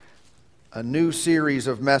a new series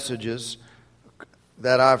of messages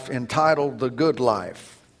that I've entitled The Good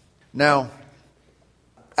Life. Now,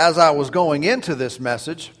 as I was going into this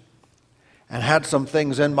message and had some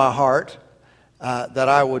things in my heart that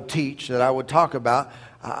I would teach, that I would talk about,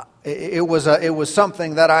 it was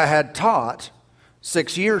something that I had taught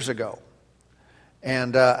 6 years ago.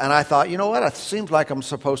 And I thought, you know what, it seems like I'm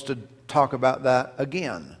supposed to talk about that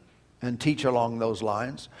again and teach along those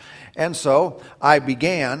lines. And so I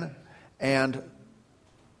began, and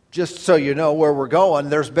just so you know where we're going,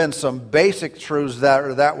 there's been some basic truths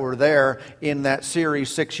that were there in that series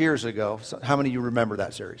 6 years ago. So how many of you remember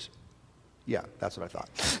that series? Yeah, that's what I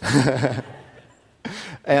thought.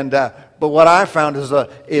 And but what I found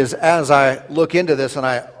is as I look into this, and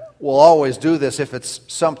I will always do this if it's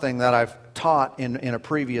something that I've taught at a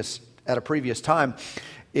previous time,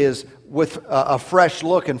 is with a fresh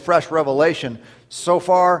look and fresh revelation. So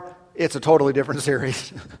far, it's a totally different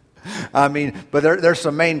series. I mean, but there's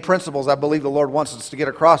some main principles I believe the Lord wants us to get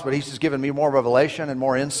across, but He's just given me more revelation and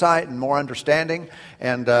more insight and more understanding,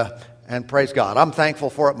 and praise God. I'm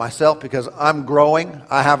thankful for it myself because I'm growing.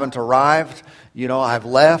 I haven't arrived. You know, I've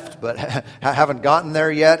left, but I haven't gotten there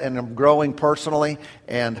yet, and I'm growing personally,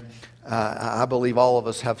 and I believe all of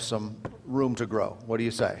us have some room to grow. What do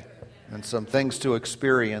you say? And some things to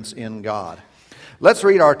experience in God. Let's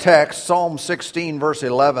read our text, Psalm 16, verse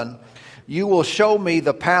 11. You will show me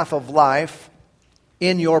the path of life.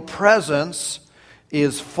 In your presence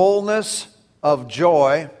is fullness of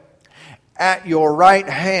joy. At your right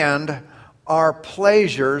hand are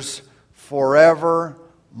pleasures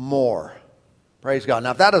forevermore. Praise God.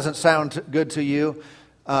 Now, if that doesn't sound good to you,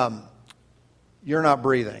 you're not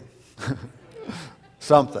breathing.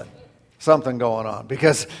 Something going on.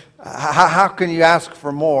 Because how can you ask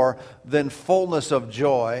for more than fullness of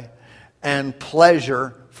joy and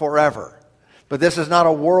pleasure forever? But this is not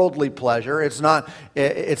a worldly pleasure. It's not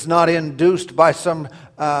induced by some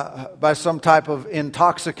type of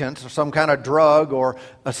intoxicant or some kind of drug or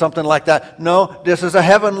something like that. No, this is a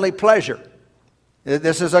heavenly pleasure.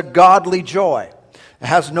 This is a godly joy. It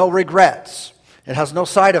has no regrets. It has no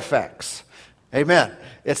side effects. Amen.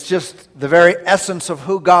 It's just the very essence of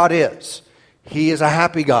who God is. He is a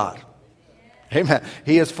happy God. Amen.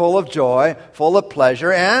 He is full of joy, full of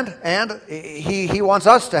pleasure, and He wants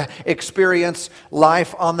us to experience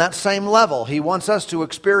life on that same level. He wants us to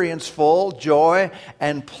experience full joy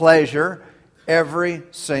and pleasure every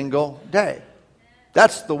single day.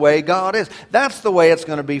 That's the way God is. That's the way it's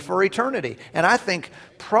going to be for eternity. And I think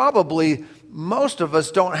probably most of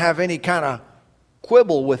us don't have any kind of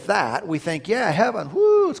quibble with that. We think, yeah, heaven,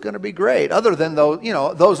 whoo, it's going to be great. Other than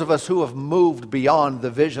those of us who have moved beyond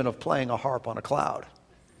the vision of playing a harp on a cloud,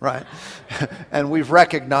 right? And we've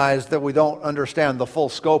recognized that we don't understand the full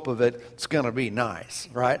scope of it. It's going to be nice,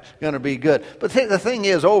 right? Going to be good. But the thing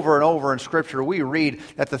is, over and over in Scripture, we read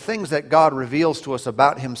that the things that God reveals to us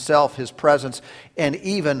about Himself, His presence, and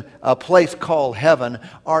even a place called heaven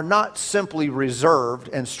are not simply reserved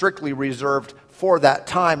and strictly reserved for that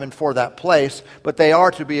time and for that place, but they are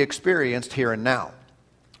to be experienced here and now.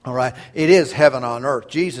 All right? It is heaven on earth.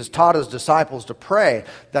 Jesus taught His disciples to pray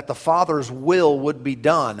that the Father's will would be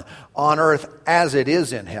done on earth as it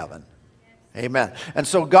is in heaven. Amen. And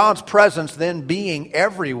so God's presence then being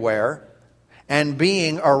everywhere and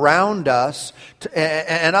being around us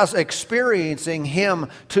and us experiencing Him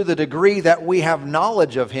to the degree that we have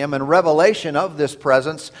knowledge of Him and revelation of this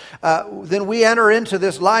presence, then we enter into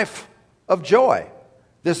this life of joy,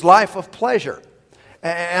 this life of pleasure.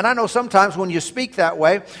 And I know sometimes when you speak that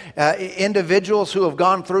way, individuals who have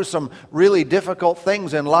gone through some really difficult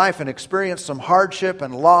things in life and experienced some hardship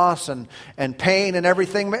and loss and pain and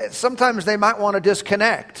everything, sometimes they might want to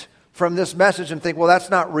disconnect from this message and think, well, that's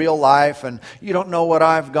not real life and you don't know what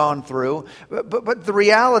I've gone through. But the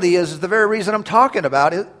reality is the very reason I'm talking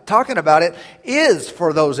about it is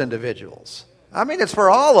for those individuals. I mean, it's for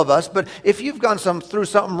all of us, but if you've gone through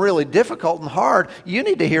something really difficult and hard, you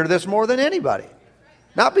need to hear this more than anybody.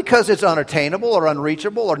 Not because it's unattainable or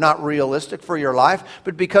unreachable or not realistic for your life,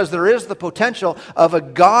 but because there is the potential of a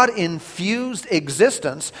God-infused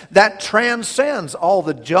existence that transcends all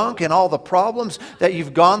the junk and all the problems that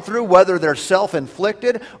you've gone through, whether they're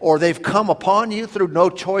self-inflicted or they've come upon you through no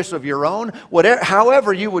choice of your own.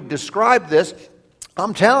 However you would describe this,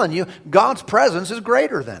 I'm telling you, God's presence is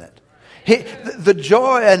greater than it. The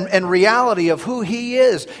joy and reality of who He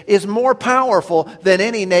is more powerful than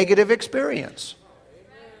any negative experience.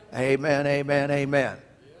 Amen, amen, amen.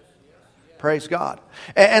 Praise God.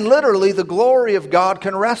 And literally, the glory of God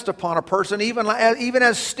can rest upon a person, even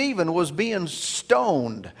as Stephen was being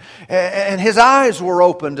stoned. And his eyes were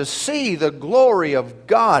open to see the glory of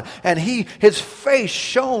God. And his face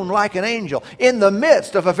shone like an angel. In the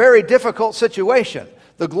midst of a very difficult situation,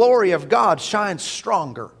 the glory of God shines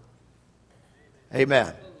stronger.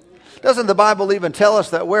 Amen. Doesn't the Bible even tell us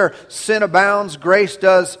that where sin abounds, grace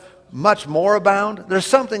does much more abound? There's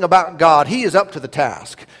something about God. He is up to the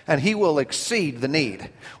task, and He will exceed the need.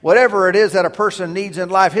 Whatever it is that a person needs in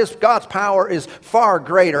life, God's power is far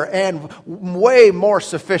greater and way more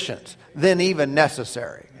sufficient than even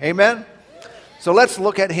necessary. Amen? So let's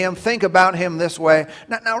look at Him, think about Him this way.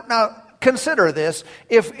 Now consider this.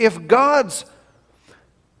 If God's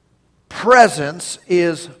presence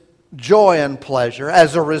is joy and pleasure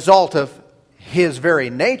as a result of His very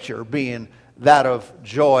nature being that of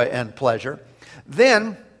joy and pleasure,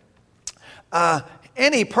 then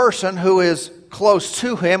any person who is close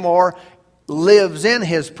to Him or lives in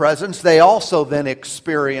His presence, they also then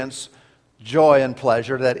experience joy and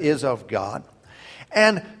pleasure that is of God.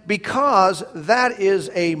 And because that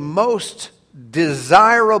is a most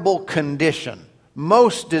desirable condition,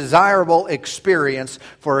 most desirable experience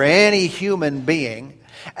for any human being,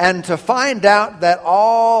 and to find out that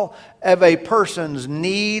all of a person's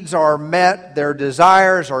needs are met, their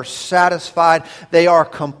desires are satisfied, they are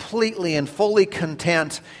completely and fully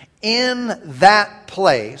content in that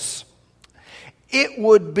place, it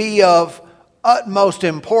would be of utmost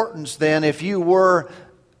importance then, if you were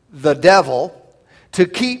the devil, to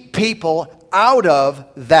keep people out of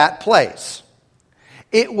that place.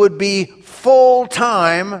 It would be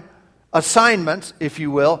full-time assignment, if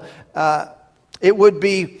you will. It would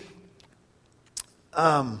be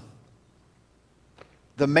the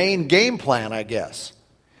main game plan, I guess,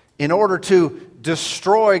 in order to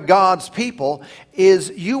destroy God's people, is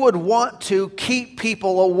you would want to keep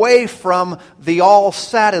people away from the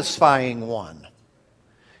all-satisfying one.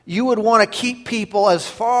 You would want to keep people as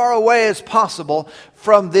far away as possible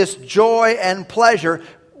from this joy and pleasure.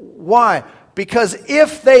 Why? Because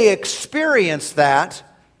if they experience that,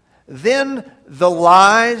 then the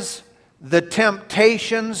lies, the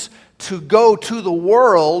temptations to go to the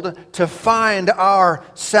world to find our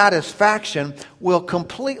satisfaction will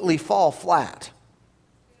completely fall flat.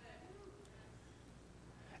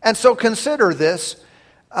 And so consider this,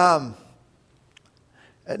 don't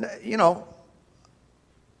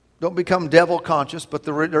become devil conscious, but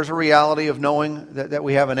there's a reality of knowing that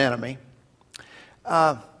we have an enemy.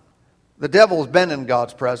 The devil's been in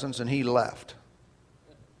God's presence and he left.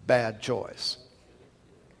 Bad choice.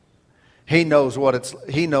 He knows what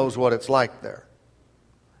it's like there.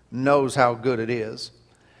 Knows how good it is.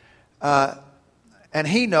 And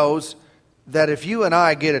he knows that if you and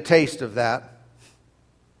I get a taste of that,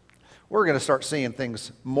 we're going to start seeing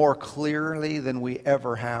things more clearly than we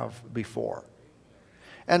ever have before.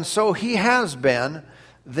 And so he has been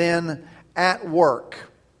then at work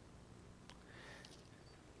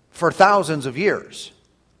for thousands of years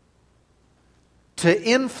to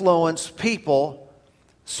influence people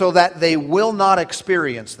so that they will not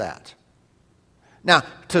experience that. Now,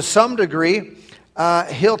 to some degree,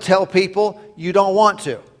 he'll tell people you don't want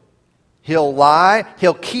to. He'll lie.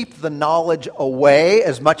 He'll keep the knowledge away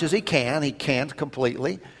as much as he can. He can't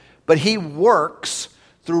completely. But he works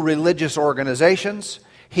through religious organizations.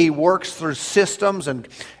 He works through systems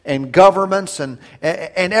and governments and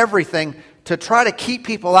everything to try to keep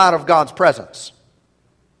people out of God's presence.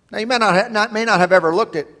 Now, you may not have ever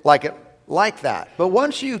looked at it like that. But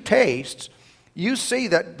once you taste, you see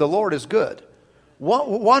that the Lord is good.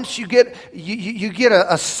 Once you get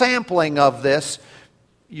a sampling of this,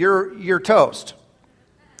 you're toast.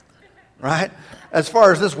 Right? As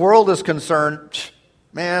far as this world is concerned,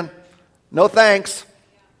 man, no thanks.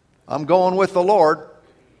 I'm going with the Lord.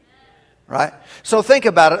 Right? So think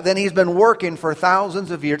about it. Then he's been working for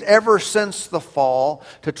thousands of years, ever since the fall,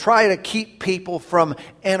 to try to keep people from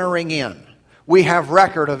entering in. We have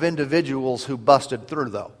record of individuals who busted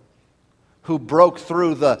through, though, who broke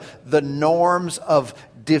through the norms of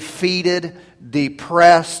defeated,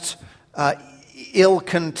 depressed,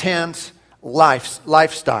 ill-content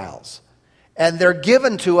lifestyles. And they're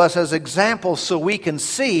given to us as examples so we can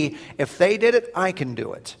see, if they did it, I can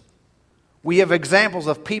do it. We have examples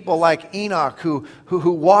of people like Enoch who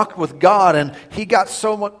walked with God, and he got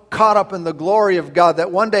so much caught up in the glory of God that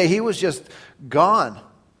one day he was just gone.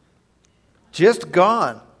 Just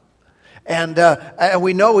gone. And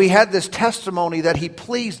we know he had this testimony that he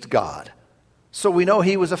pleased God. So we know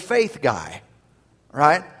he was a faith guy,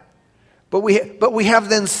 right? But we have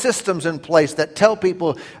then systems in place that tell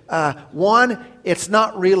people, one, it's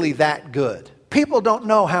not really that good. People don't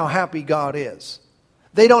know how happy God is.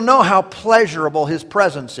 They don't know how pleasurable His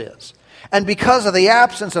presence is. And because of the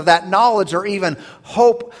absence of that knowledge or even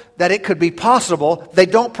hope that it could be possible, they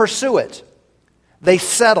don't pursue it. They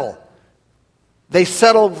settle. They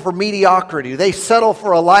settle for mediocrity. They settle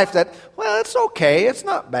for a life that, well, it's okay. It's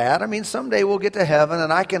not bad. I mean, someday we'll get to heaven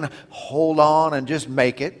and I can hold on and just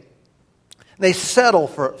make it. They settle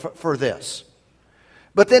for this.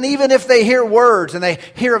 But then even if they hear words and they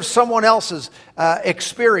hear of someone else's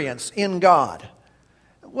experience in God,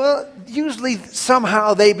 well, usually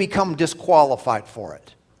somehow they become disqualified for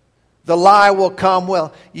it. The lie will come,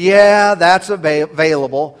 well, yeah, that's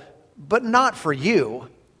available, but not for you.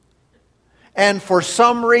 And for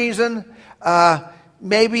some reason,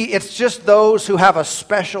 maybe it's just those who have a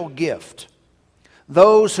special gift.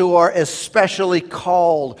 Those who are especially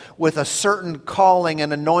called with a certain calling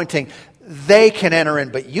and anointing, they can enter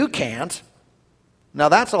in, but you can't. Now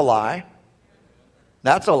that's a lie.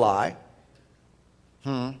 That's a lie.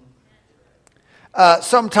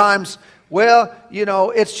 Sometimes, well,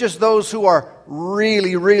 it's just those who are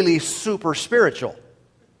really, really super spiritual.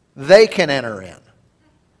 They can enter in.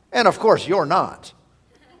 And of course, you're not.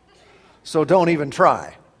 So don't even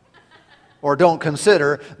try. Or don't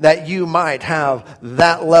consider that you might have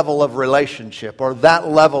that level of relationship or that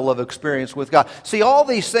level of experience with God. See, all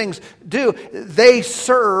these things they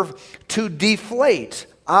serve to deflate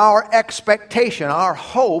our expectation, our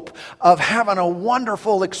hope of having a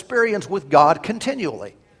wonderful experience with God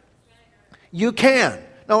continually. You can.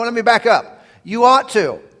 No, let me back up. You ought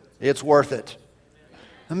to. It's worth it.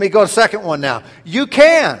 Let me go to the second one now. You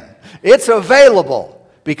can. It's available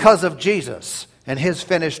because of Jesus and His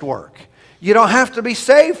finished work. You don't have to be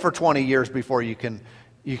saved for 20 years before you can.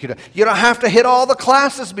 You don't have to hit all the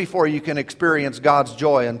classes before you can experience God's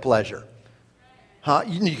joy and pleasure.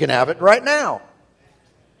 You can have it right now.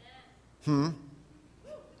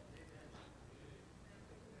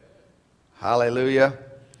 Hallelujah.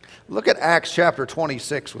 Look at Acts chapter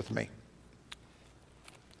 26 with me.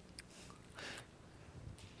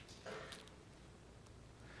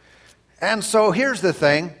 And so here's the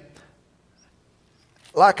thing.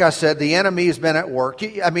 Like I said, the enemy has been at work.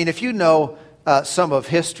 I mean, if you know some of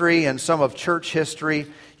history and some of church history,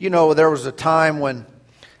 there was a time when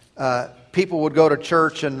people would go to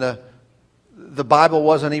church and the Bible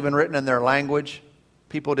wasn't even written in their language.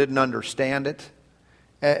 People didn't understand it.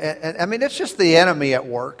 And I mean, it's just the enemy at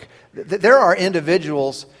work. There are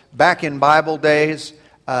individuals back in Bible days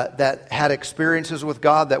that had experiences with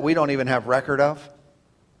God that we don't even have record of.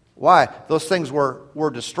 Why? Those things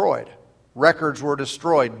were destroyed. Records were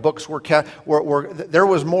destroyed. Books were kept. There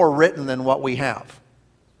was more written than what we have.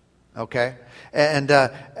 Okay? And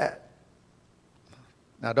now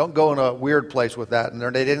don't go in a weird place with that. And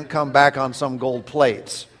they didn't come back on some gold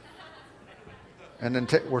plates. And then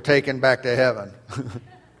we're taken back to heaven.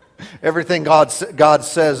 Everything God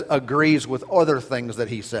says agrees with other things that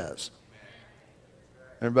He says.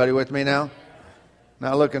 Everybody with me now?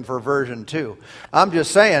 Not looking for version 2. I'm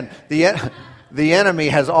just saying the enemy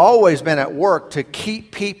has always been at work to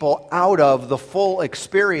keep people out of the full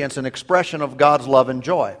experience and expression of God's love and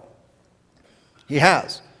joy. He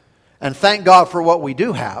has. And thank God for what we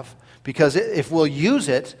do have, because if we'll use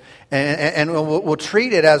it and we'll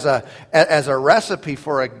treat it as a recipe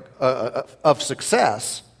for of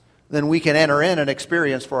success, then we can enter in and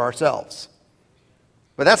experience for ourselves.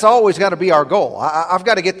 But that's always got to be our goal. I've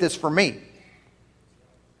got to get this for me.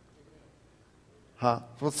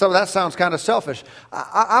 Well, so that sounds kind of selfish.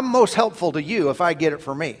 I'm most helpful to you if I get it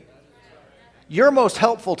for me. You're most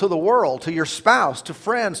helpful to the world, to your spouse, to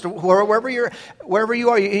friends, to wherever you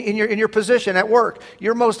are in your position at work.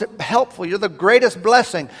 You're most helpful. You're the greatest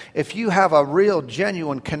blessing if you have a real,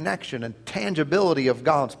 genuine connection and tangibility of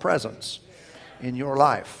God's presence in your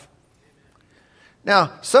life.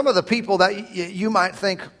 Now, some of the people that you might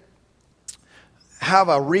think have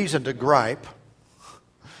a reason to gripe,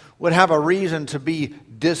 would have a reason to be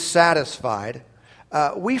dissatisfied,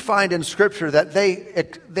 we find in Scripture that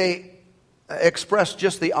they express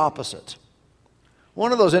just the opposite.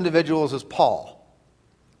 One of those individuals is Paul.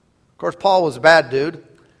 Of course, Paul was a bad dude,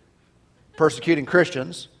 persecuting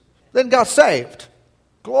Christians, then got saved,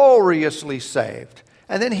 gloriously saved.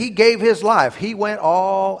 And then he gave his life. He went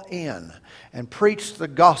all in and preached the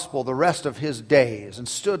gospel the rest of his days and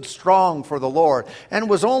stood strong for the Lord and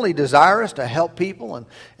was only desirous to help people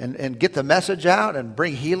and get the message out and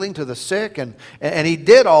bring healing to the sick. And he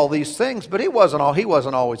did all these things, but he wasn't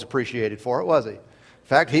always appreciated for it, was he? In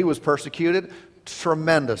fact, he was persecuted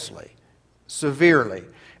tremendously, severely.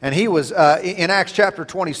 And he was, in Acts chapter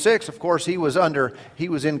 26, of course, he was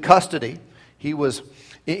in custody. He was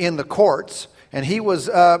in the courts, and he was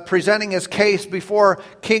presenting his case before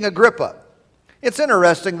King Agrippa. It's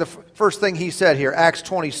interesting, the first thing he said here, Acts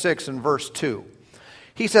 26 and verse 2.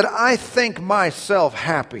 He said, I think myself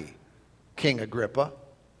happy, King Agrippa,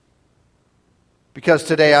 because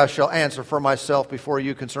today I shall answer for myself before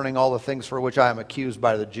you concerning all the things for which I am accused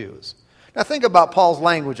by the Jews. Now think about Paul's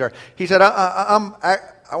language there. He said, I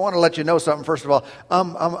want to let you know something, first of all.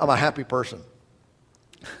 I'm a happy person.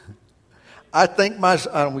 I think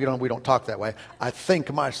myself, we don't talk that way. I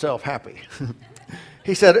think myself happy.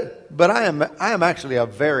 He said, but I am actually a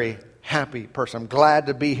very happy person. I'm glad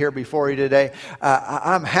to be here before you today.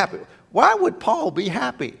 I'm happy. Why would Paul be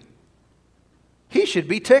happy? He should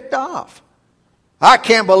be ticked off. I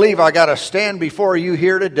can't believe I got to stand before you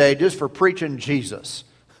here today just for preaching Jesus.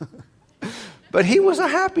 But he was a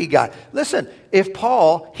happy guy. Listen, if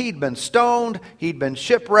Paul, he'd been stoned, he'd been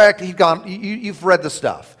shipwrecked, you've read the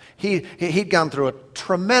stuff. He'd gone through a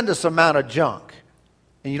tremendous amount of junk.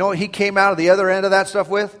 And you know what he came out of the other end of that stuff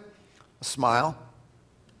with? A smile.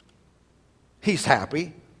 He's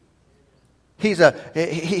happy. He's got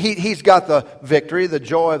the victory, the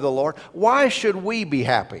joy of the Lord. Why should we be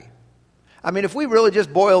happy? I mean, if we really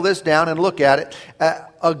just boil this down and look at it,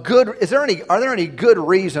 are there any good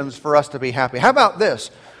reasons for us to be happy? How about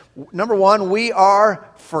this? Number one, we are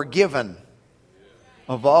forgiven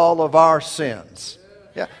of all of our sins.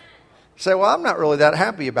 Yeah. Say, well, I'm not really that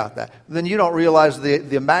happy about that. Then you don't realize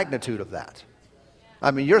the magnitude of that. I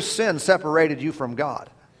mean, your sin separated you from God.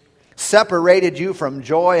 Separated you from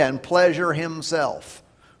joy and pleasure himself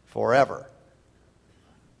forever.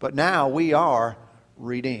 But now we are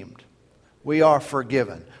redeemed. We are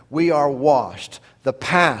forgiven. We are washed. The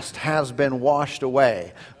past has been washed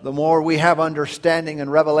away. The more we have understanding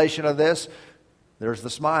and revelation of this, there's the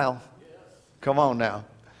smile. Come on now.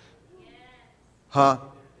 Huh?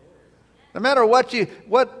 No matter what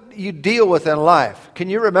you deal with in life, can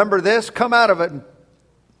you remember this? Come out of it and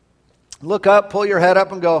look up, pull your head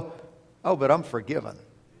up and go, oh, but I'm forgiven.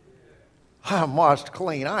 I'm washed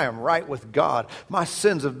clean. I am right with God. My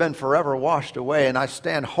sins have been forever washed away, and I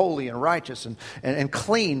stand holy and righteous and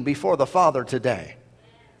clean before the Father today.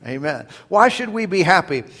 Amen. Why should we be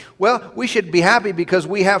happy? Well, we should be happy because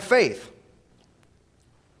we have faith.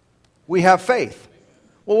 We have faith.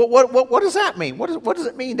 Well, what does that mean? What does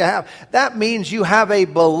it mean to have? That means you have a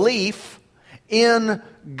belief in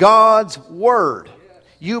God's Word.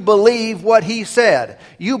 You believe what He said.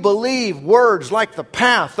 You believe words like the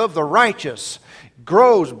path of the righteous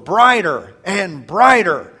grows brighter and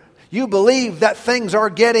brighter. You believe that things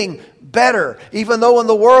are getting better, even though in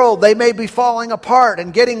the world they may be falling apart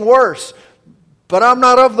and getting worse. But I'm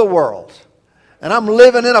not of the world, and I'm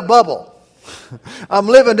living in a bubble. I'm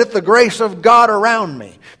living at the grace of God around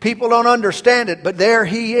me. People don't understand it, but there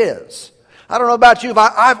He is. I don't know about you,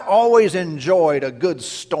 but I've always enjoyed a good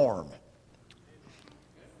storm.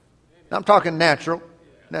 I'm talking natural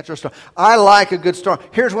storm. I like a good storm.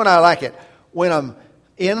 Here's when I like it. When I'm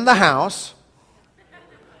in the house,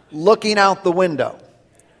 looking out the window.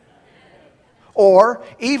 Or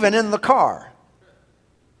even in the car.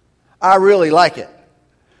 I really like it.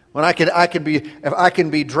 When I can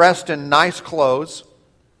be dressed in nice clothes.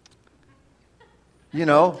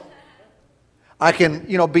 I can,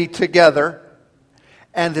 be together.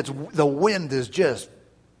 And the wind is just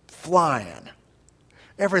flying.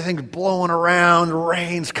 Everything's blowing around,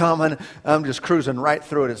 rain's coming. I'm just cruising right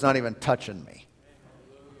through it. It's not even touching me.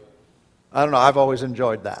 I don't know. I've always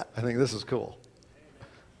enjoyed that. I think this is cool.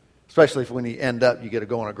 Especially if when you end up, you get to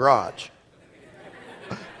go in a garage.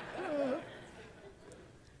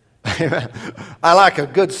 I like a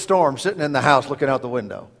good storm sitting in the house looking out the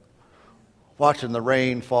window. Watching the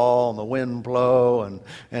rain fall and the wind blow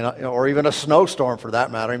or even a snowstorm for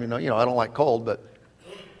that matter. I mean, I don't like cold, but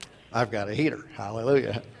I've got a heater,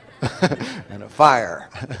 hallelujah, and a fire.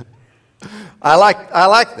 I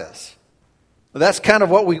like this. That's kind of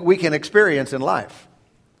what we can experience in life.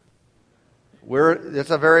 It's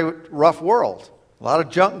a very rough world, a lot of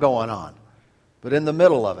junk going on. But in the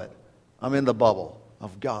middle of it, I'm in the bubble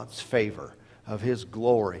of God's favor, of His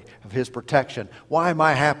glory, of His protection. Why am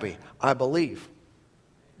I happy? I believe.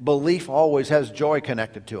 Belief always has joy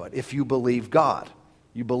connected to it if you believe God.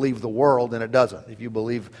 You believe the world and it doesn't. If you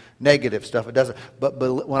believe negative stuff, it doesn't. But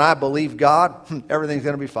when I believe God, everything's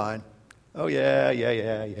going to be fine. Oh,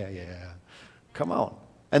 yeah. Come on.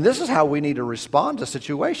 And this is how we need to respond to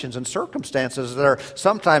situations and circumstances that are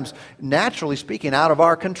sometimes, naturally speaking, out of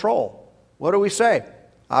our control. What do we say?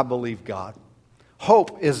 I believe God.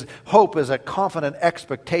 Hope is a confident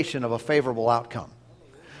expectation of a favorable outcome.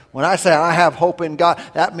 When I say I have hope in God,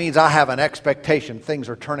 that means I have an expectation things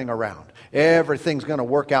are turning around. Everything's going to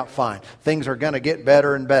work out fine. Things are going to get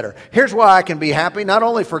better and better. Here's why I can be happy, not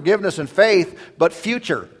only forgiveness and faith, but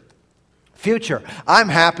future. Future. I'm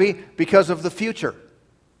happy because of the future.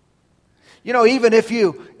 You know, even if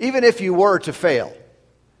you were to fail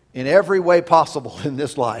in every way possible in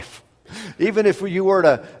this life, even if you were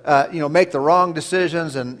to make the wrong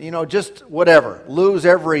decisions and just whatever, lose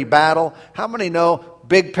every battle, how many know,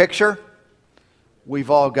 big picture, we've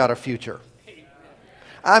all got a future?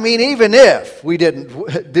 I mean, even if we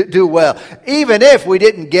didn't do well, even if we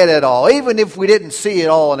didn't get it all, even if we didn't see it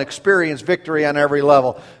all and experience victory on every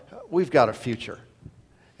level, we've got a future.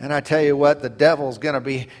 And I tell you what, the devil's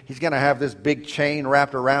he's going to have this big chain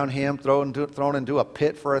wrapped around him, thrown into a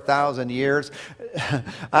pit for 1,000 years.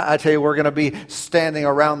 I tell you, we're going to be standing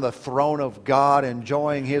around the throne of God,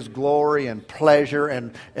 enjoying His glory and pleasure,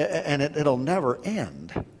 and it'll never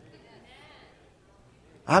end.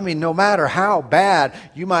 I mean, no matter how bad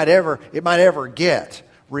it might ever get,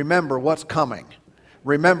 remember what's coming.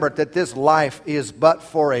 Remember that this life is but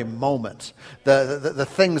for a moment. The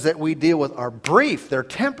things that we deal with are brief. They're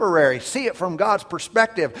temporary. See it from God's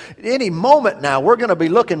perspective. At any moment now, we're going to be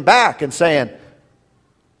looking back and saying,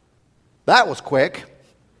 that was quick.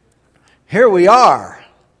 Here we are.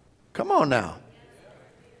 Come on now.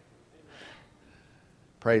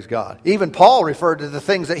 Praise God. Even Paul referred to the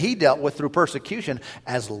things that he dealt with through persecution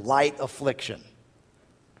as light affliction.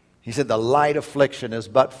 He said the light affliction is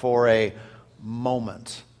but for a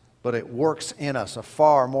moment, but it works in us a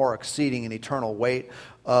far more exceeding and eternal weight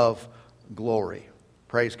of glory.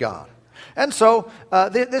 Praise God. And so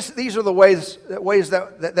these are the ways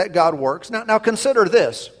that God works. Now consider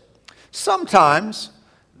this. Sometimes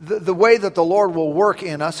the way that the Lord will work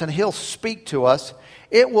in us and He'll speak to us,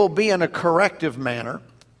 it will be in a corrective manner.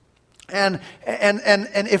 And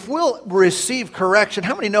if we'll receive correction,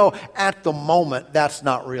 how many know at the moment that's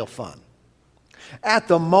not real fun? At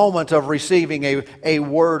the moment of receiving a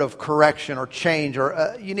word of correction or change,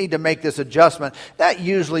 or you need to make this adjustment, that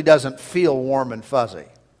usually doesn't feel warm and fuzzy.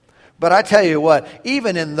 But I tell you what,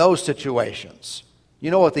 even in those situations,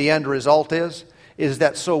 you know what the end result is? Is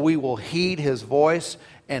that so we will heed His voice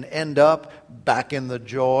and end up back in the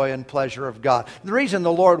joy and pleasure of God. The reason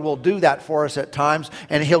the Lord will do that for us at times,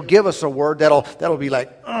 and He'll give us a word that'll be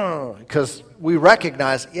like, because we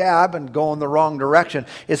recognize, I've been going the wrong direction,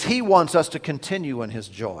 is He wants us to continue in His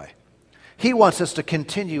joy. He wants us to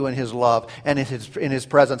continue in His love and in His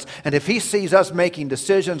presence. And if He sees us making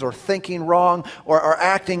decisions or thinking wrong or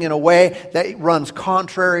acting in a way that runs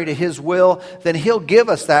contrary to His will, then He'll give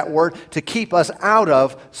us that word to keep us out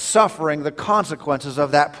of suffering the consequences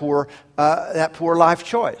of that poor life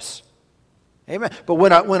choice. Amen. But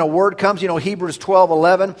when a word comes, Hebrews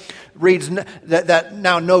 12:11 reads that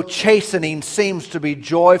now no chastening seems to be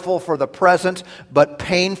joyful for the present, but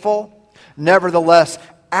painful. Nevertheless,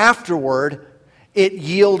 afterward, it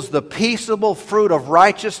yields the peaceable fruit of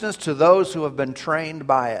righteousness to those who have been trained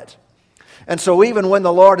by it. And so even when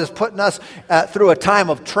the Lord is putting us through a time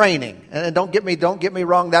of training, and don't get me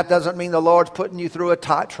wrong, that doesn't mean the Lord's putting you through a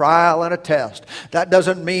trial and a test. That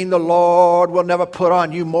doesn't mean the Lord will never put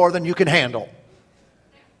on you more than you can handle.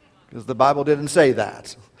 Because the Bible didn't say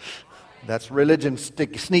that. That's religion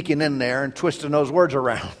sneaking in there and twisting those words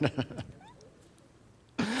around.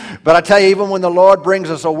 But I tell you, even when the Lord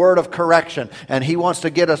brings us a word of correction and He wants to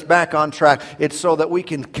get us back on track, it's so that we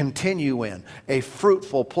can continue in a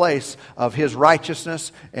fruitful place of His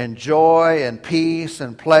righteousness and joy and peace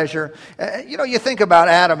and pleasure. You think about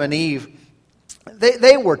Adam and Eve.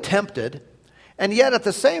 They were tempted, and yet at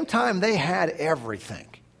the same time they had everything.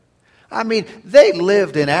 I mean, they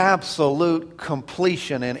lived in absolute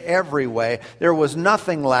completion in every way. There was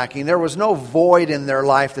nothing lacking. There was no void in their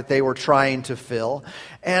life that they were trying to fill.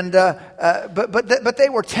 And but they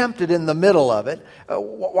were tempted in the middle of it.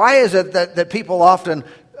 Why is it that people often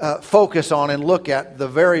focus on and look at the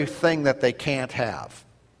very thing that they can't have?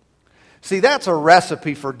 See, that's a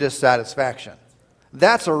recipe for dissatisfaction.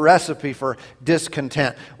 That's a recipe for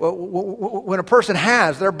discontent. When a person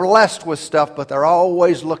they're blessed with stuff, but they're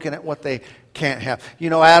always looking at what they can't have.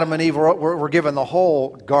 Adam and Eve were given the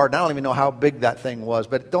whole garden. I don't even know how big that thing was,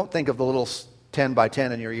 but don't think of the little 10 by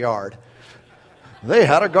 10 in your yard. They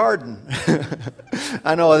had a garden.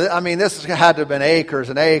 I know. I mean, this had to have been acres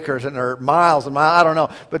and acres, or miles and miles. I don't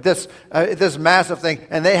know. But this massive thing,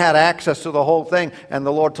 and they had access to the whole thing. And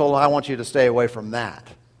the Lord told them, "I want you to stay away from that."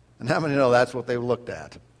 And how many know that's what they looked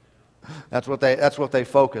at? That's what they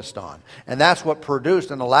focused on. And that's what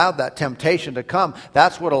produced and allowed that temptation to come.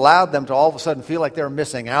 That's what allowed them to all of a sudden feel like they were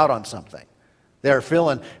missing out on something. They're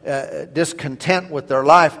feeling discontent with their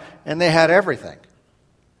life, and they had everything.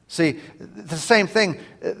 See, the same thing,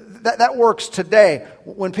 that works today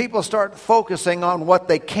when people start focusing on what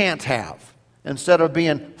they can't have instead of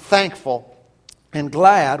being thankful and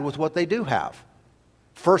glad with what they do have.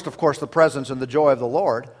 First, of course, the presence and the joy of the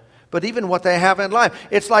Lord, but even what they have in life.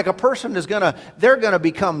 It's like a person they're going to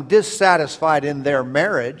become dissatisfied in their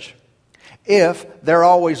marriage if they're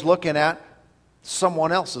always looking at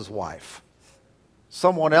someone else's wife,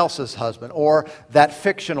 someone else's husband, or that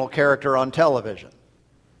fictional character on television,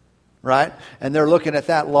 right? And they're looking at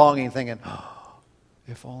that longing, thinking, oh,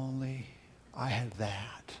 if only I had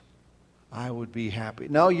that, I would be happy.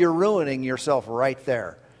 No, you're ruining yourself right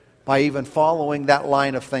there by even following that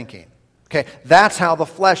line of thinking. Okay, that's how the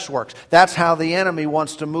flesh works. That's how the enemy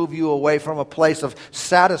wants to move you away from a place of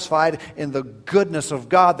satisfied in the goodness of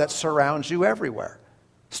God that surrounds you everywhere.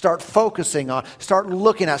 Start focusing on, start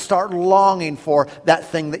looking at, start longing for that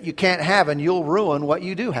thing that you can't have, and you'll ruin what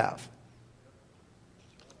you do have.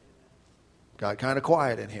 Got kind of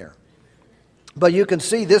quiet in here. But you can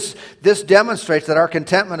see this demonstrates that our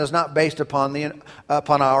contentment is not based upon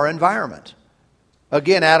our environment.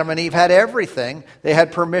 Again, Adam and Eve had everything. They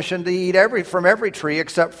had permission to eat from every tree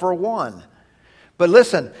except for one. But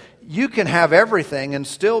listen, you can have everything and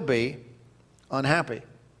still be unhappy.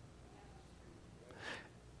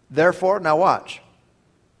 Therefore, now watch.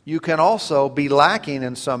 You can also be lacking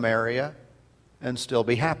in some area and still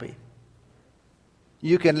be happy.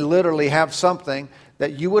 You can literally have something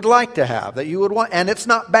that you would like to have, that you would want, and it's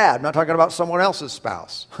not bad. I'm not talking about someone else's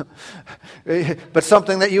spouse. But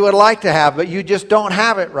something that you would like to have, but you just don't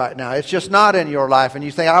have it right now. It's just not in your life, and you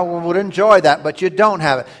think, I would enjoy that, but you don't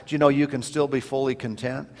have it. Do you know you can still be fully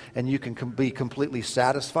content, and you can be completely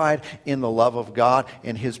satisfied in the love of God,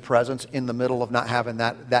 in His presence, in the middle of not having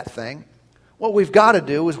that thing? What we've got to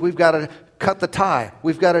do is we've got to cut the tie.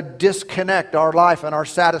 We've got to disconnect our life and our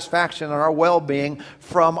satisfaction and our well-being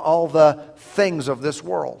from all the things of this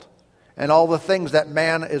world and all the things that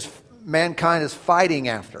mankind is fighting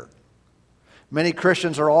after. Many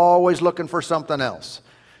Christians are always looking for something else.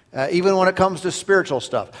 Even when it comes to spiritual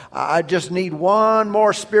stuff. I just need one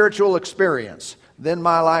more spiritual experience. Then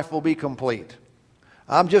my life will be complete.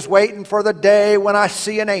 I'm just waiting for the day when I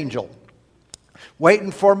see an angel.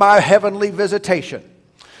 Waiting for my heavenly visitation.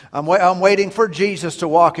 I'm waiting for Jesus to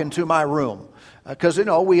walk into my room. Because,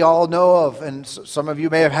 we all know of, and some of you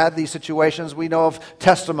may have had these situations, we know of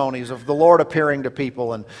testimonies of the Lord appearing to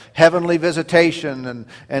people and heavenly visitation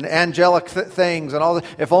and angelic things and all that.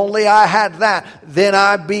 If only I had that, then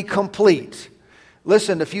I'd be complete.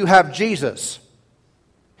 Listen, if you have Jesus,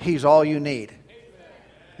 He's all you need.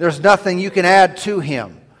 There's nothing you can add to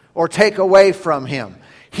Him or take away from Him.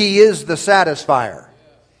 He is the satisfier.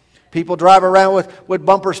 People drive around with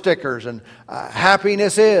bumper stickers and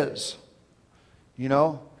happiness is,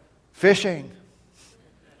 fishing,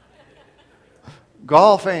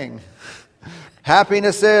 golfing.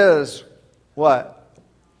 Happiness is what?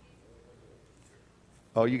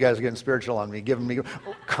 Oh, you guys are getting spiritual on me, giving me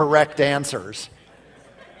correct answers.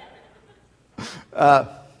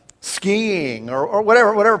 Skiing or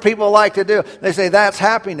whatever people like to do. They say that's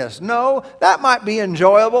happiness. No, that might be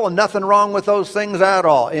enjoyable and nothing wrong with those things at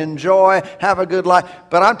all. Enjoy, have a good life.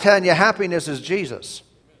 But I'm telling you, happiness is Jesus.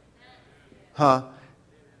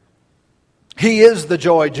 He is the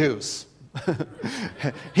joy juice.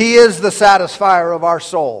 He is the satisfier of our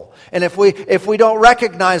soul. And if we don't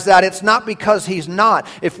recognize that, it's not because He's not.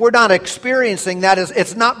 If we're not experiencing that,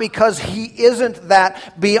 it's not because He isn't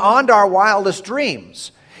that beyond our wildest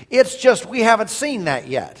dreams. It's just we haven't seen that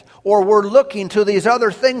yet. Or we're looking to these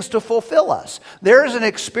other things to fulfill us. There is an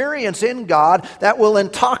experience in God that will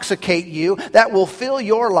intoxicate you, that will fill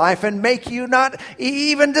your life and make you not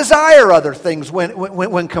even desire other things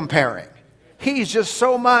when comparing. He's just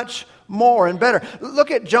so much more and better.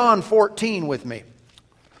 Look at John 14 with me.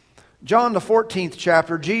 John the 14th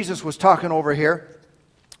chapter, Jesus was talking over here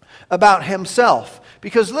about Himself.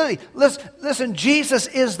 Because listen, Jesus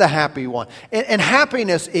is the happy one. And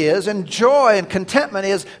happiness is, and joy and contentment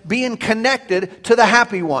is being connected to the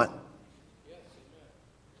happy one.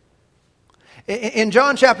 In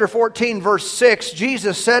John chapter 14, verse 6,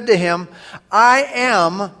 Jesus said to him, I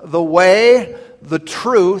am the way, the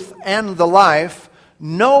truth, and the life.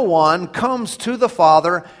 No one comes to the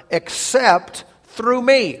Father except through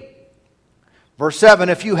me. Verse 7,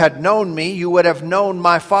 if you had known me, you would have known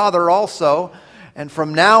my Father also. And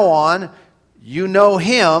from now on, you know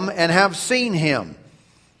Him and have seen Him.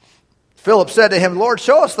 Philip said to Him, Lord,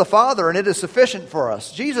 show us the Father, and it is sufficient for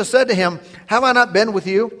us. Jesus said to him, have I not been with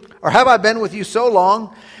you? Or have I been with you so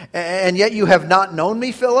long, and yet you have not known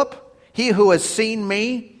me, Philip? He who has seen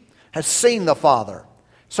me has seen the Father.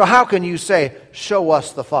 So how can you say, show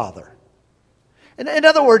us the Father? In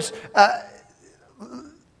other words,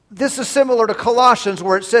 this is similar to Colossians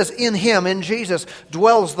where it says, in Him, in Jesus,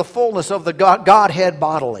 dwells the fullness of the Godhead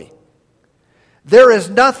bodily. There is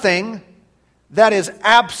nothing that is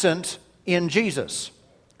absent in Jesus.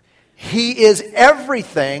 He is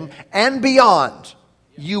everything and beyond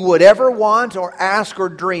you would ever want or ask or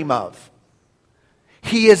dream of.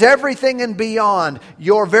 He is everything and beyond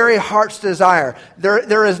your very heart's desire.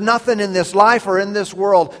 There is nothing in this life or in this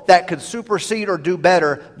world that could supersede or do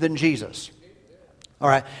better than Jesus. All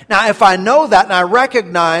right. Now, if I know that and I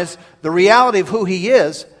recognize the reality of who He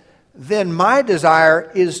is, then my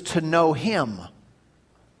desire is to know Him.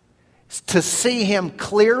 To see Him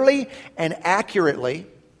clearly and accurately,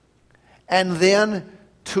 and then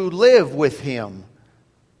to live with Him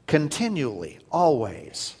continually,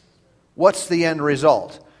 always. What's the end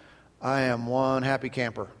result? I am one happy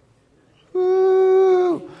camper.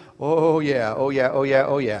 Woo! Oh yeah, oh yeah, oh yeah,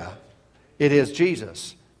 oh yeah. It is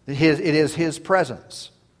Jesus. It is His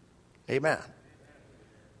presence. Amen.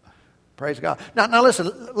 Praise God. Now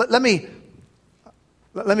listen, let me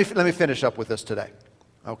finish up with this today.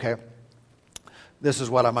 Okay? This is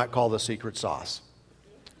what I might call the secret sauce.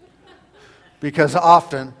 Because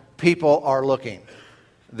often people are looking.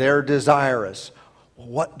 They're desirous.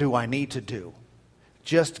 What do I need to do?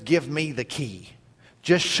 Just give me the key.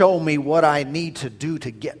 Just show me what I need to do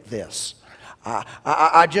to get this.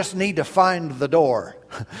 I just need to find the door.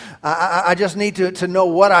 I just need to know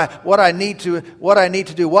what I need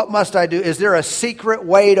to do. What must I do? Is there a secret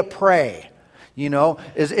way to pray? You know,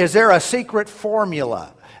 is there a secret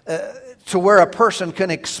formula to where a person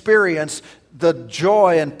can experience the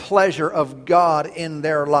joy and pleasure of God in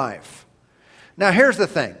their life? Now, here's the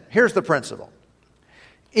thing. Here's the principle.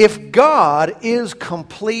 If God is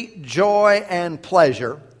complete joy and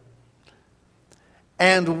pleasure,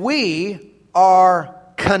 and we are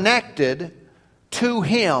connected to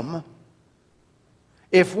Him,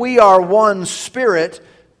 if we are one spirit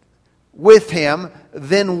with Him,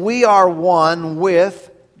 then we are one with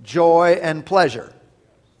joy and pleasure.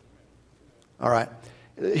 All right.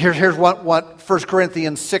 Here's what 1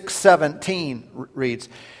 Corinthians 6:17 reads.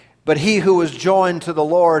 But he who is joined to the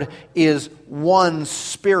Lord is one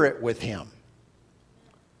spirit with Him.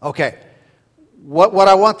 Okay. What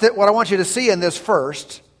I want you to see in this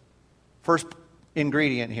first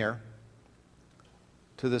ingredient here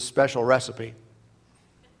to this special recipe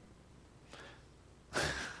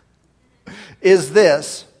is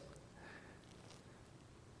this: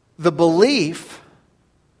 the belief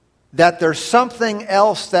that there's something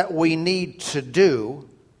else that we need to do,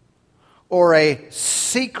 or a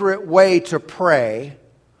secret way to pray,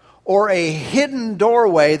 or a hidden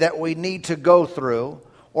doorway that we need to go through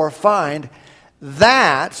or find,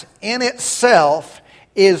 that in itself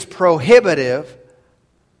is prohibitive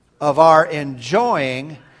of our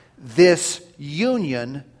enjoying this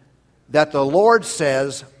union that the Lord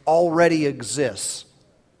says already exists.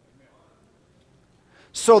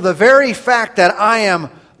 So the very fact that I am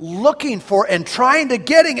looking for and trying to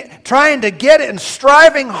get it and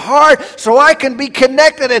striving hard so I can be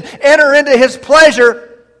connected and enter into His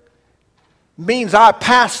pleasure means I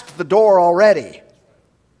passed the door already.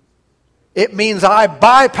 It means I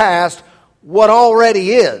bypassed what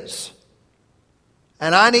already is.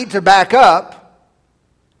 And I need to back up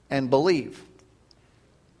and believe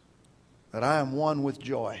that I am one with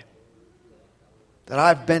joy. That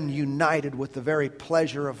I've been united with the very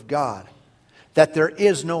pleasure of God. That there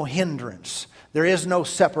is no hindrance. There is no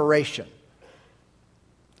separation.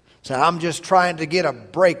 So I'm just trying to get a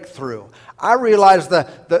breakthrough. I realize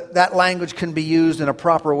that language can be used in a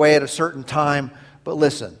proper way at a certain time. But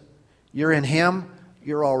listen, you're in Him,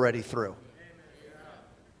 you're already through.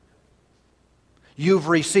 You've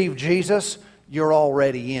received Jesus, you're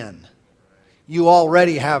already in. You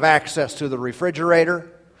already have access to the refrigerator.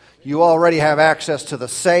 You already have access to the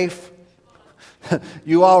safe.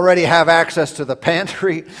 You already have access to the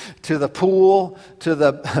pantry, to the pool, to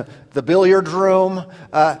the billiard room.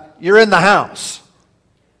 You're in the house.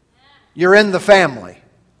 You're in the family.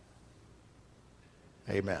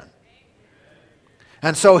 Amen.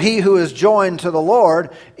 And so he who is joined to the Lord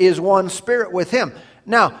is one spirit with Him.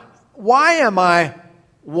 Now, why am I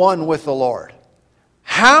one with the Lord?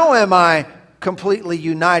 How am I completely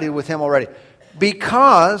united with Him already?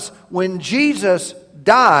 Because when Jesus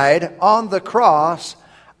died on the cross,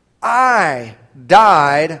 I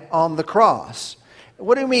died on the cross.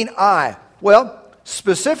 What do you mean I? Well,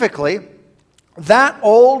 specifically, that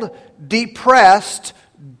old, depressed,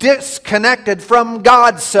 disconnected from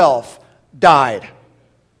God's self died.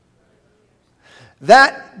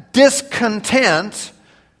 that discontent,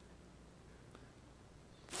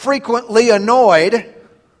 frequently annoyed,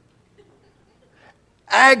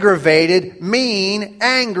 aggravated, mean,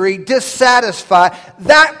 angry, dissatisfied,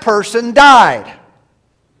 that person died.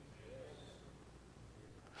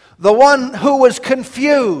 The one who was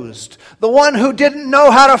confused, the one who didn't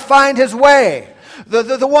know how to find his way,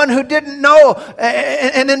 the one who didn't know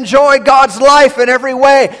and enjoy God's life in every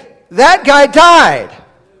way, that guy died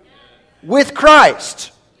with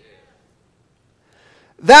Christ.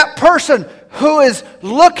 That person who is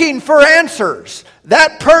looking for answers,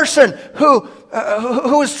 that person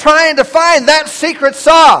who is trying to find that secret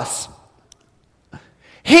sauce,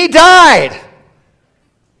 he died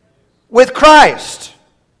with Christ.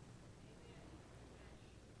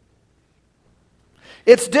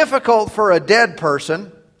 It's difficult for a dead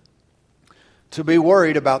person to be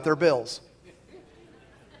worried about their bills.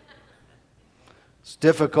 It's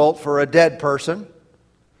difficult for a dead person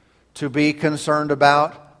to be concerned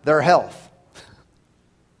about their health.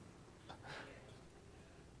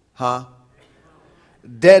 Huh?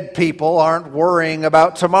 Dead people aren't worrying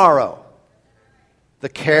about tomorrow, the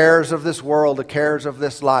cares of this world, the cares of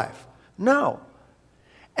this life. No.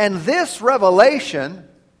 And this revelation,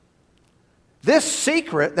 this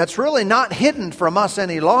secret that's really not hidden from us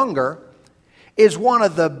any longer, is one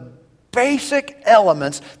of the basic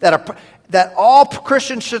elements that all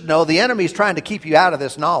Christians should know. The enemy's trying to keep you out of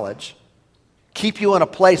this knowledge. Keep you in a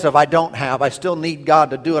place of, I don't have, I still need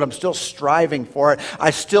God to do it, I'm still striving for it,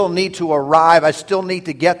 I still need to arrive, I still need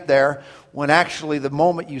to get there, when actually the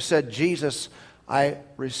moment you said, Jesus, I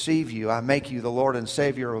receive you, I make you the Lord and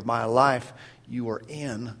Savior of my life, you are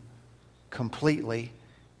in completely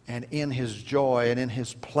and in His joy and in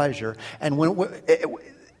His pleasure. And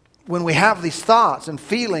when we have these thoughts and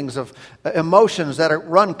feelings of emotions that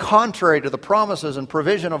run contrary to the promises and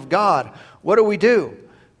provision of God, what do?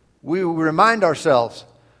 We remind ourselves,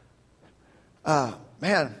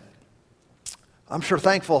 man, I'm sure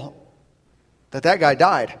thankful that guy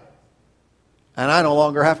died, and I no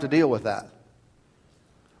longer have to deal with that.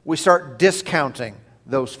 We start discounting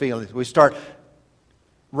those feelings. We start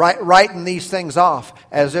writing these things off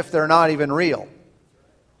as if they're not even real.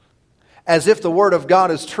 As if the Word of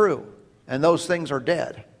God is true and those things are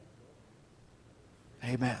dead.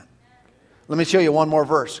 Amen. Let me show you one more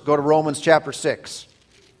verse. Go to Romans chapter 6.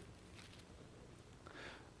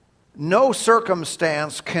 No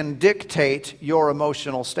circumstance can dictate your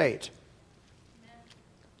emotional state.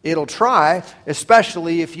 It'll try,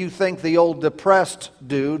 especially if you think the old depressed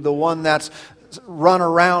dude, the one that's run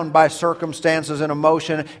around by circumstances and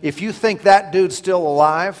emotion, if you think that dude's still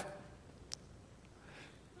alive,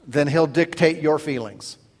 then he'll dictate your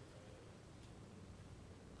feelings.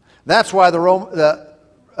 That's why the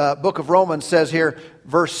book of Romans says here,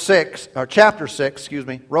 chapter 6,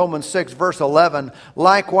 Romans 6, verse 11,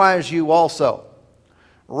 likewise you also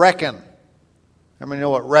reckon. How many know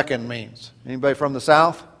what reckon means? Anybody from the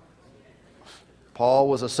South? Paul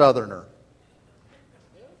was a Southerner.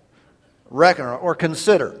 Reckon or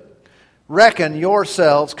consider.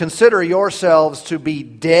 Consider yourselves to be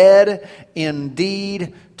dead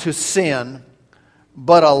indeed to sin,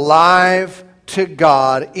 but alive to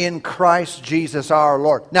God in Christ Jesus our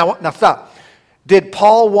Lord. Now stop. Did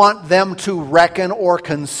Paul want them to reckon or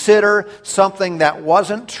consider something that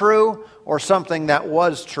wasn't true or something that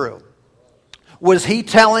was true? Was he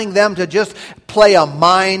telling them to just play a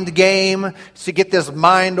mind game to get this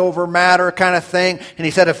mind over matter kind of thing? And he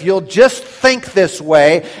said, if you'll just think this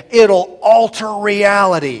way, it'll alter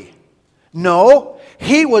reality. No,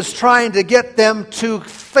 he was trying to get them to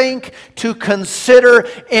think, to consider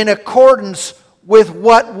in accordance with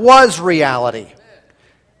what was reality.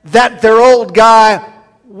 That their old guy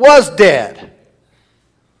was dead.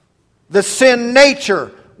 The sin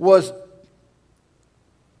nature was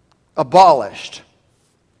abolished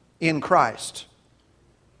in Christ.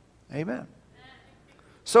 Amen.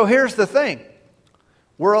 So here's the thing.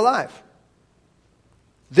 We're alive.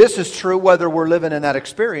 This is true whether we're living in that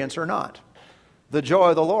experience or not. The joy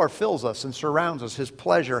of the Lord fills us and surrounds us. His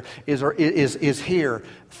pleasure is here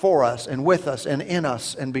for us and with us and in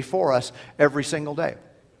us and before us every single day.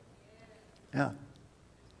 Yeah.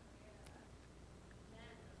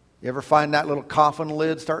 You ever find that little coffin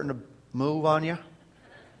lid starting to move on you?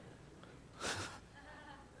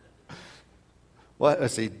 Well,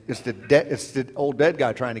 let's see. It's the old dead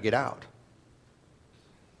guy trying to get out.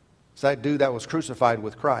 It's that dude that was crucified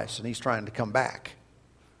with Christ, and he's trying to come back.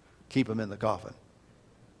 Keep him in the coffin.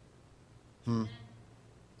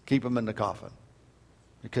 Keep him in the coffin.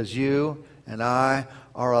 Because you and I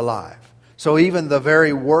are alive. So even the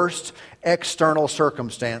very worst external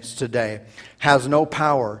circumstance today has no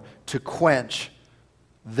power to quench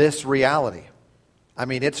this reality. I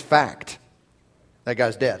mean, it's fact. That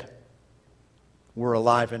guy's dead. We're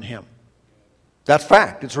alive in Him. That's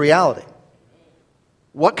fact. It's reality.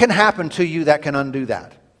 What can happen to you that can undo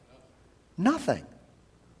that? Nothing.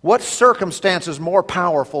 What circumstance is more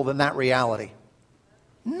powerful than that reality?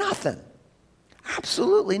 Nothing.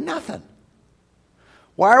 Absolutely nothing.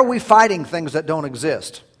 Why are we fighting things that don't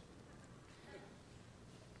exist?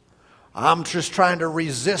 I'm just trying to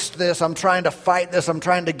resist this. I'm trying to fight this. I'm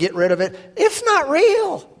trying to get rid of it. It's not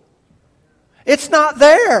real. It's not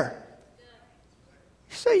there.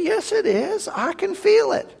 You say, yes, it is. I can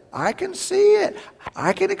feel it. I can see it.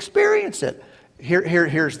 I can experience it.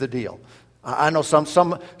 Here's the deal. I know some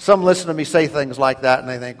listen to me say things like that and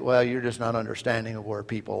they think, well, you're just not understanding of where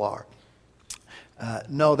people are.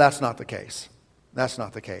 No, that's not the case. That's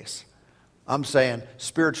not the case. I'm saying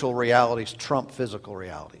spiritual realities trump physical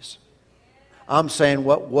realities. I'm saying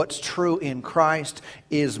what's true in Christ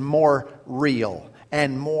is more real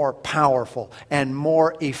and more powerful and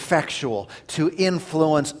more effectual to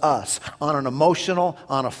influence us on an emotional,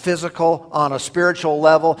 on a physical, on a spiritual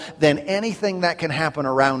level than anything that can happen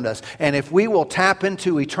around us. And if we will tap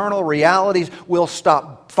into eternal realities, we'll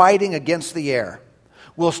stop fighting against the air.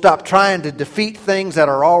 We'll stop trying to defeat things that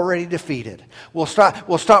are already defeated. We'll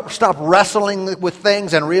stop wrestling with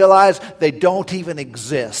things and realize they don't even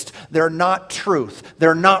exist. They're not truth.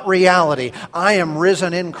 They're not reality. I am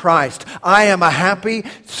risen in Christ. I am a happy,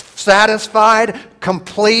 satisfied,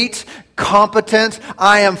 complete, competent.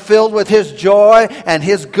 I am filled with His joy and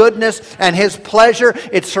His goodness and His pleasure.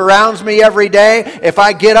 It surrounds me every day. If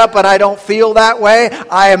I get up and I don't feel that way,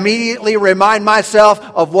 I immediately remind myself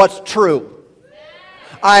of what's true.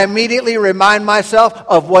 I immediately remind myself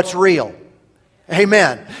of what's real.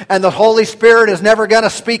 Amen. And the Holy Spirit is never going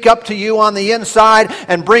to speak up to you on the inside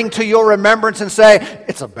and bring to your remembrance and say,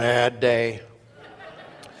 it's a bad day.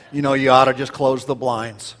 You know, you ought to just close the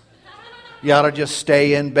blinds. You ought to just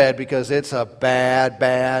stay in bed because it's a bad,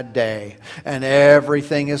 bad day. And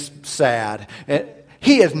everything is sad.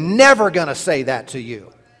 He is never going to say that to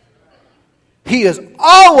you. He is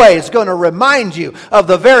always going to remind you of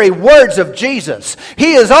the very words of Jesus.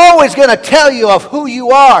 He is always going to tell you of who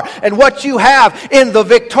you are and what you have in the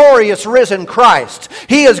victorious risen Christ.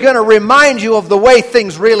 He is going to remind you of the way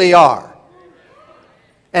things really are.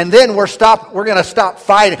 And then we're going to stop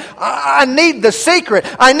fighting. I need the secret.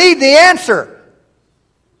 I need the answer.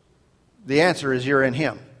 The answer is you're in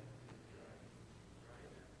Him.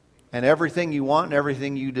 And everything you want and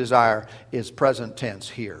everything you desire is present tense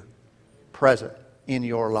here. Present in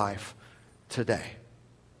your life today.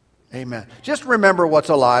 Amen. Just remember what's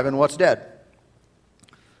alive and what's dead.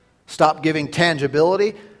 Stop giving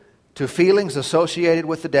tangibility to feelings associated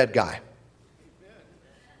with the dead guy.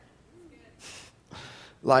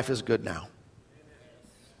 Life is good now.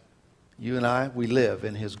 You and I, we live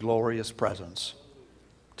in His glorious presence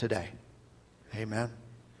today. Amen.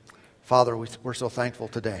 Father, we're so thankful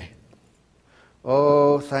today.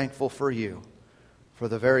 Oh, thankful for You. For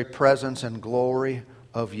the very presence and glory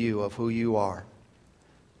of You, of who You are.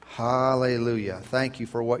 Hallelujah. Thank You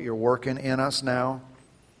for what You're working in us now.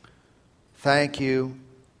 Thank You.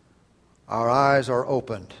 Our eyes are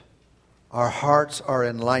opened. Our hearts are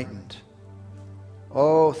enlightened.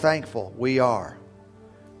 Oh, thankful we are.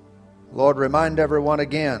 Lord, remind everyone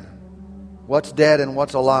again what's dead and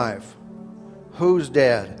what's alive. Who's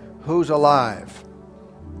dead? Who's alive?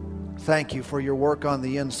 Thank You for Your work on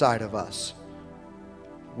the inside of us.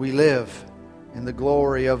 We live in the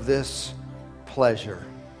glory of this pleasure.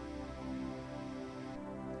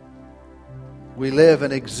 We live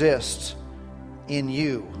and exist in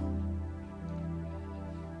You.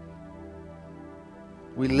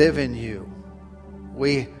 We live in You.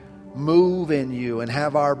 We move in You and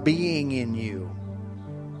have our being in You.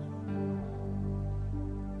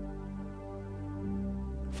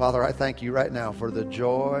 Father, I thank You right now for the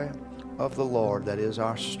joy of the Lord that is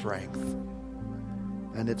our strength.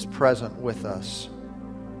 And it's present with us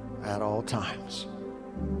at all times.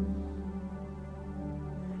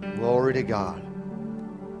 Glory to God.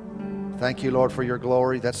 Thank You, Lord, for Your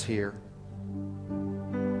glory that's here.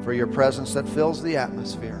 For Your presence that fills the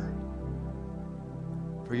atmosphere.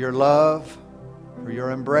 For Your love, for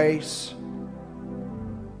Your embrace.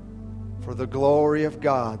 For the glory of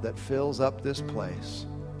God that fills up this place.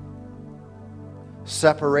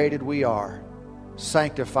 Separated we are,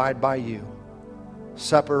 sanctified by You.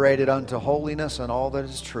 Separated unto holiness and all that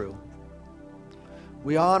is true.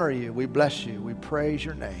 We honor You, we bless You, we praise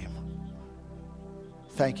Your name.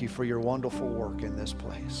 Thank You for Your wonderful work in this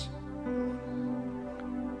place.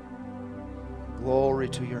 Glory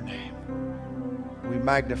to your name. We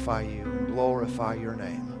magnify you and glorify your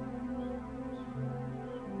name.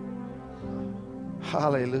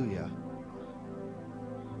 Hallelujah.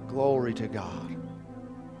 Glory to God.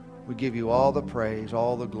 We give you all the praise,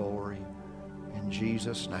 all the glory. In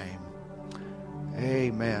Jesus' name.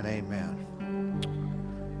 Amen. Amen.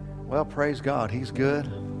 Well, praise God. He's good.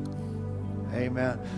 Amen.